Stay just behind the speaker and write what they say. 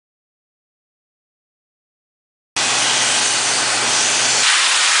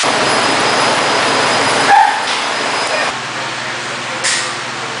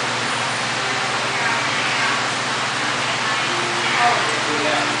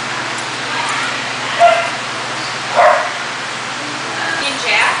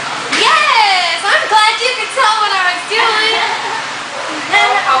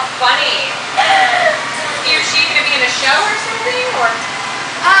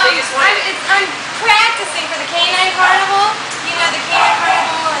practicing for the Canine Carnival. You know, the Canine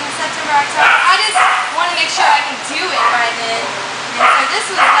Carnival in September, October. I just want to make sure I can do it by then. And so this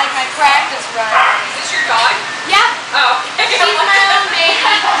was like my practice run. Is this your dog? Yeah. Oh. She's my own baby.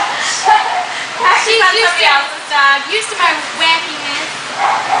 She's somebody else's dog. Used to my wackiness.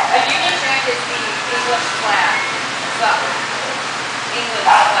 A Union Jack is the English flag. So, English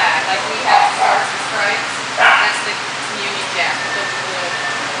flag. Like we have stars and stripes. That's the Union Jack.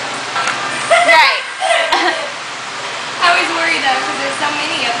 Right. I was worried though because there's so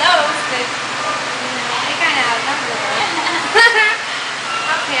many of those, but you know, they kind of outnumber them.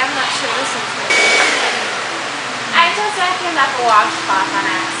 Okay, I'm not sure this one's good. I just vacuumed up a washcloth on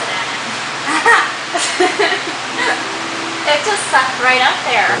accident. It just sucked right up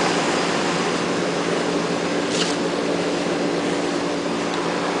there.